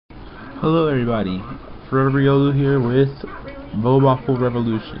Hello everybody, 4everARiolu here with Bobble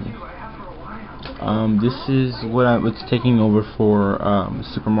Revolution. This is what's taking over for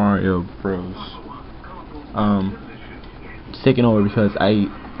Super Mario Bros. It's taking over because I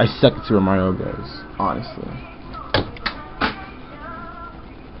suck at Super Mario Bros. Honestly.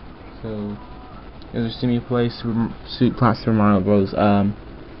 So you'll see me play Super Mario Bros.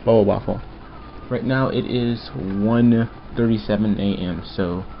 Bubble Waffle. Right now it is 1:37 a.m.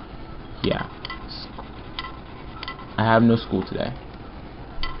 So yeah, I have no school today.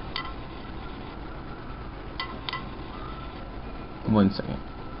 One second.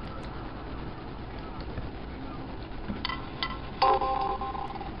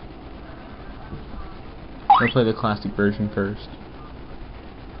 I'll play the classic version first.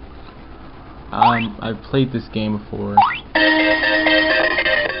 I've played this game before.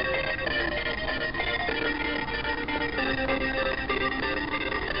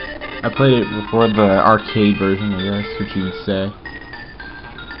 I played it before the arcade version, I guess, what you would say.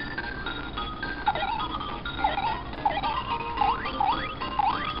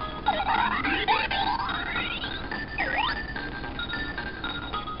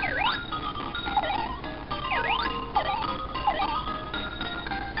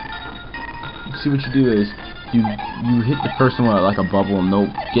 See, what you do is you hit the person with like a bubble and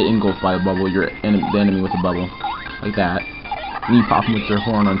they'll get engulfed by a bubble. The enemy with a bubble, like that. And you pop them with your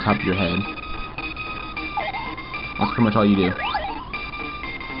horn on top of your head. That's pretty much all you do.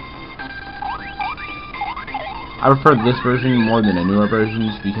 I prefer this version more than the newer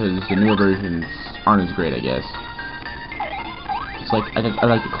versions because the newer versions aren't as great, I guess. It's like I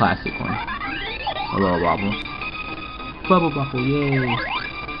like the classic one. A little Bobble. Bubble, yay!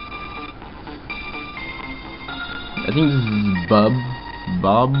 I think this is Bob,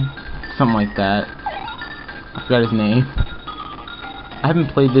 something like that. I forgot his name. I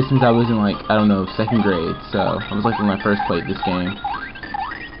haven't played this since I was in like, I don't know, 2nd grade, so I was like when I first played this game.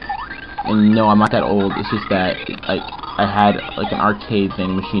 And no, I'm not that old, it's just that, like, I had like an arcade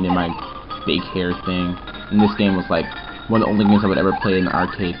machine in my daycare thing, and this game was like one of the only games I would ever play in the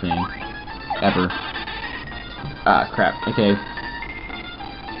arcade thing. Ever. Ah, crap, okay.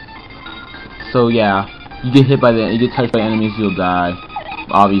 So yeah, you get touched by enemies, you'll die.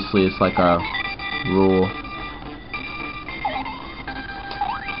 Obviously, it's like a rule.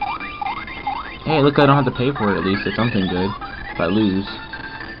 Hey, look, I don't have to pay for it at least. It's something good. If I lose.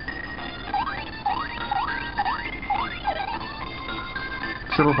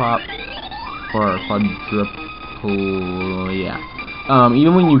 Triple pop. Or quadruple, yeah.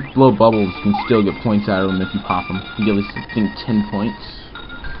 Even when you blow bubbles, you can still get points out of them if you pop them. You get at least, I think, 10 points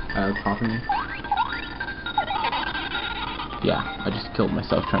out of popping them. Yeah, I just killed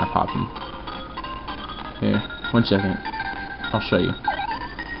myself trying to pop them. Here, 1 second. I'll show you.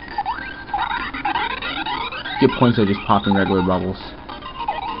 Get points by just popping regular bubbles.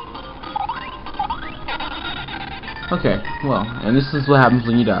 Okay, well, and this is what happens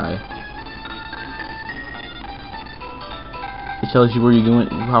when you die. It tells you where you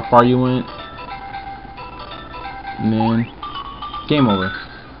went, how far you went, and then game over.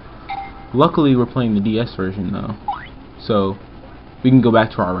 Luckily, we're playing the DS version though, so we can go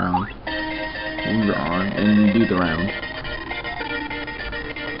back to our round. We were on, and we do the round.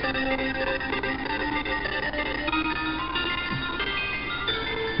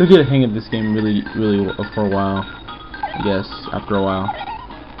 You'll get a hang of this game really for a while, I guess, after a while.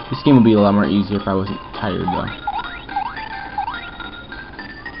 This game would be a lot more easier if I wasn't tired, though.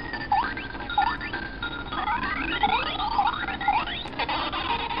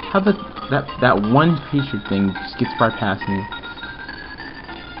 How that one creature thing just gets right past me.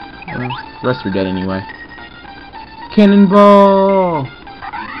 The rest are dead anyway. Cannonball!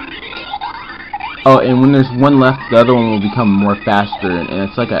 Oh, and when there's one left, the other one will become more faster, and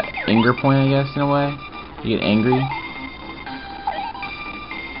it's like a anger point, I guess, in a way. You get angry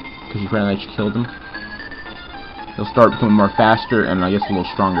because you pretty much killed them. They'll start becoming more faster, and I guess a little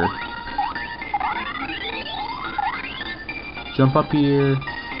stronger. Jump up here.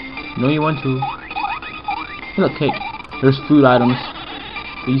 You know you want to. Look, hey, there's food items.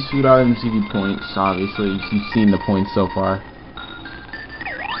 These food items give you points, obviously. You've seen the points so far.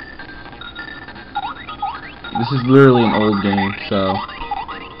 This is literally an old game, so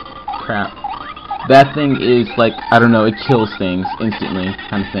crap. That thing is like, I don't know, it kills things instantly,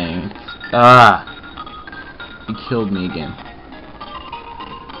 kind of thing. It killed me again.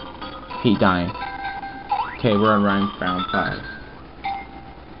 Hate dying. Okay, we're on round 5.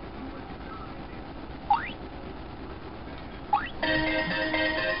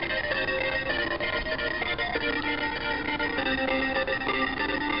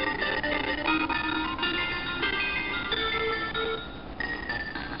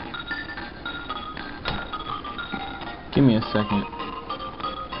 Give me a second.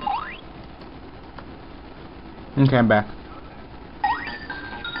 Okay, I'm back.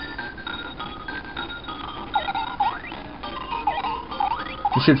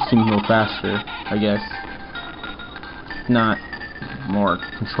 You should seem a little faster, I guess. Not more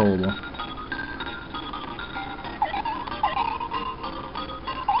controllable.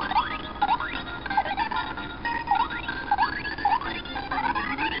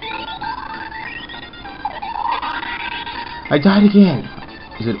 I died again!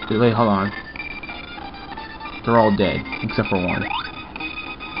 Is it? Wait, hold on. They're all dead, except for one.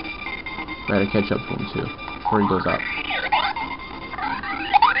 Gotta catch up to him too, before he goes up.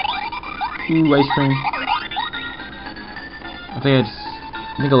 Ooh, ice cream. I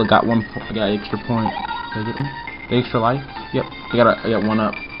think I got one. I got an extra point. Did I get one? The extra life? Yep. I got one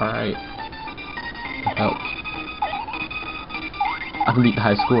up. All right. That helps. I can beat the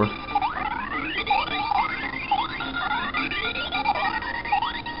high score.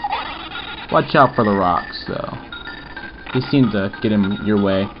 Watch out for the rocks, though. They seem to get in your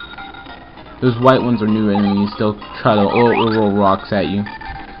way. Those white ones are new enemies. They'll try to roll rocks at you.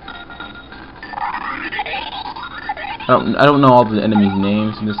 I don't know all the enemies'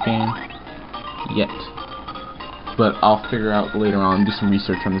 names in this game yet, but I'll figure out later on. Do some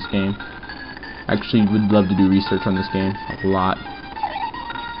research on this game. Actually, would love to do research on this game a lot.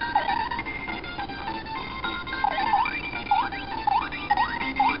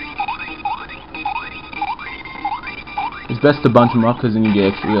 It's best to bunch them up because then you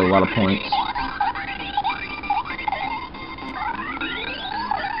get a lot of points.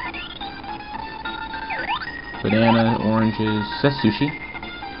 Banana, oranges. That's sushi.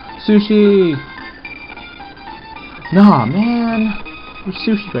 Sushi! Nah, man! There's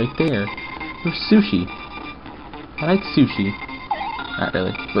sushi right there. There's sushi. I like sushi. Not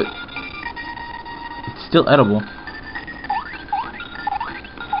really, but it's still edible.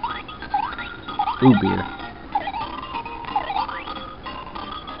 Ooh, beer.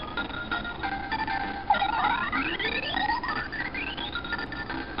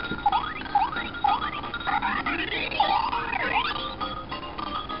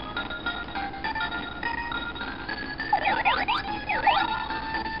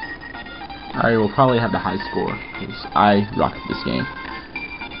 I will probably have the high score because I rock this game.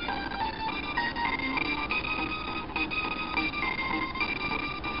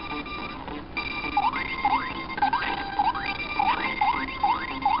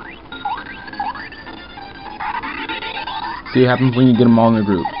 See what happens when you get them all in a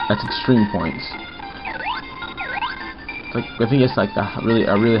group. That's extreme points. Like, I think it's like a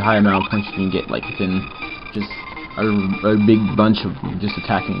really high amount of points you can get, like within just a big bunch of them, just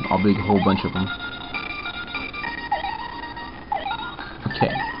attacking a whole bunch of them. Okay,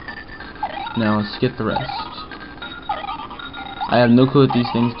 now let's get the rest. I have no clue what these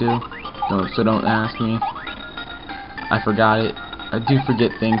things do, so don't ask me. I forgot it. I do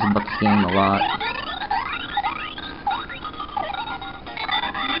forget things about this game a lot.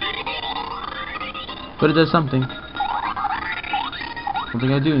 But it does something.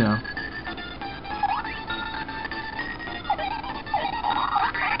 Something I do know.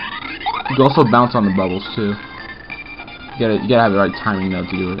 You can also bounce on the bubbles too. You gotta have the right timing though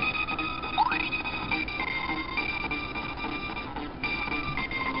to do it.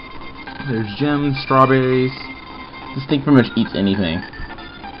 There's gems, strawberries. This thing pretty much eats anything.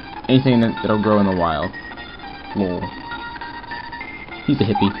 Anything that'll grow in the wild. Lol. He's a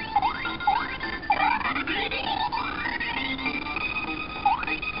hippie.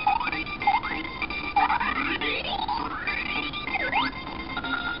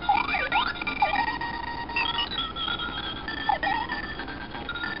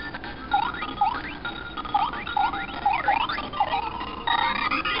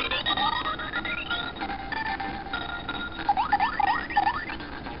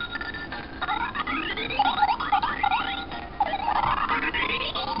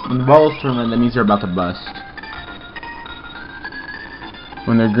 When the bubbles turn red, that means they're about to bust.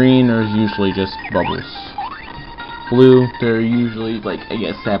 When they're green, there's usually just bubbles. Blue, they're usually, like, I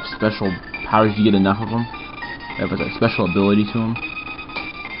guess they have special powers if you get enough of them. They have like a special ability to them.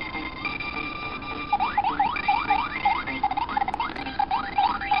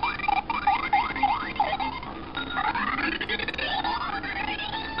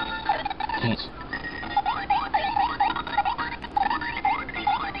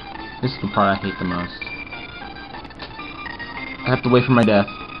 This is the part I hate the most. I have to wait for my death.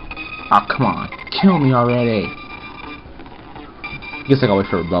 Ah, come on. Kill me already. I guess I gotta wait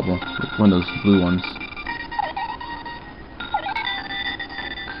for a bubble. One of those blue ones.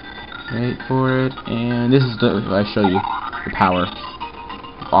 Wait for it, and this is the I show you the power,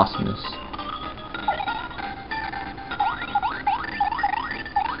 awesomeness.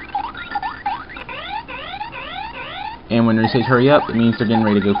 And when it says hurry up, it means they're getting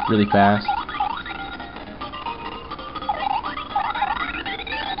ready to go really fast.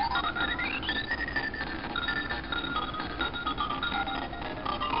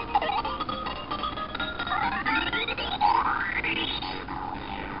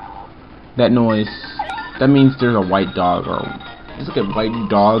 That noise, that means there's a white dog, or it's like a white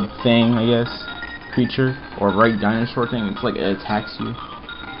dog thing, I guess, creature, or a white dinosaur thing. It's like it attacks you.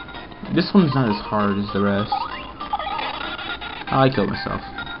 This one's not as hard as the rest. Oh, I killed myself.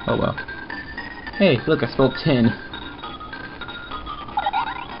 Oh well. Hey, look, I spelled tin.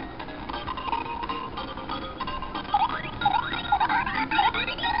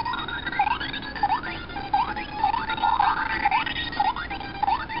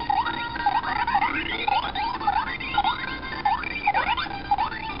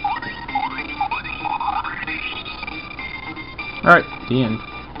 Alright, the end.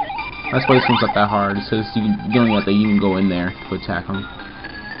 That's why this one's not that hard. It says you don't have to even go in there to attack them.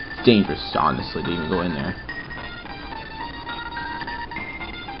 It's dangerous, honestly, to even go in there.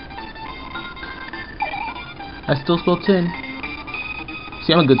 I still spell tin.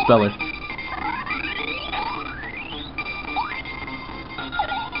 See, I'm a good speller.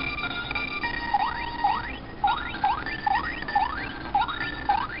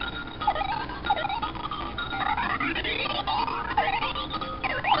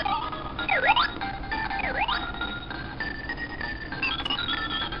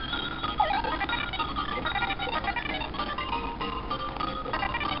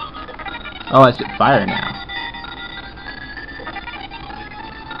 Oh, I spit fire now.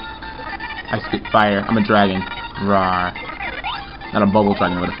 I spit fire. I'm a dragon. Rawr. Not a bubble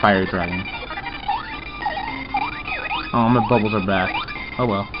dragon, but a fire dragon. Oh, my bubbles are back. Oh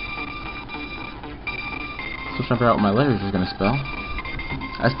well. Still trying to figure out what my letters are gonna spell.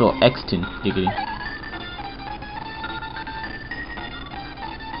 I spell Xton, giggity.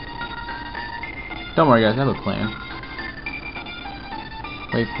 Don't worry guys, I have a plan.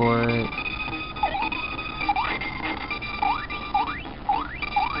 Wait for it.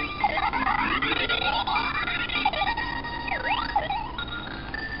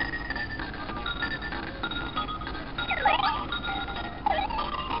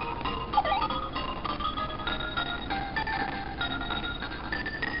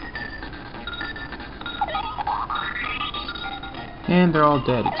 And they're all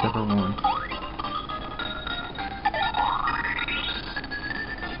dead except for one.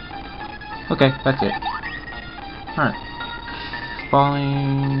 Okay, that's it. Alright.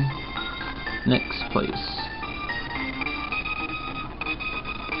 Falling next place.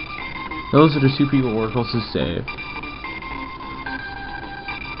 Those are the two people we're supposed to save.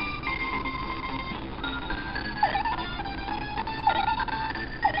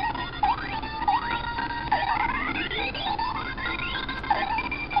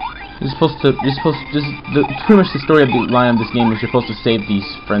 Pretty much the story of the line of this game is you're supposed to save these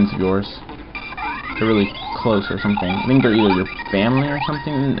friends of yours. They're really close or something. I think they're either your family or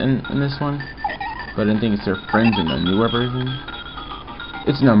something in this one. But I think it's their friends in the newer version.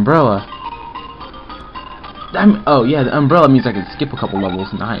 It's an umbrella. Oh yeah, the umbrella means I can skip a couple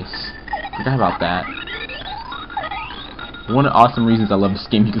levels. Nice. Forgot about that. One of the awesome reasons I love this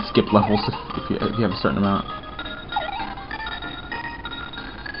game, you can skip levels if you have a certain amount.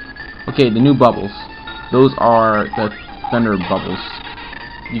 Okay, the new bubbles. Those are the thunder bubbles.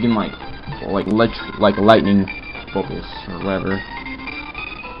 You can like lightning bubbles or whatever.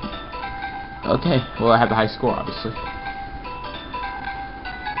 Okay, well I have the high score obviously.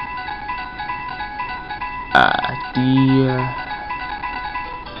 D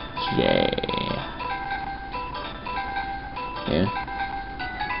J. Yeah.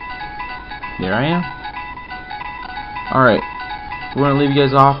 There I am. Alright. We're gonna leave you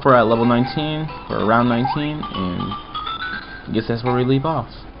guys off for at level 19, or around 19, and I guess that's where we leave off.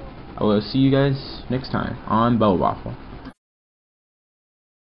 I will see you guys next time on Bobble.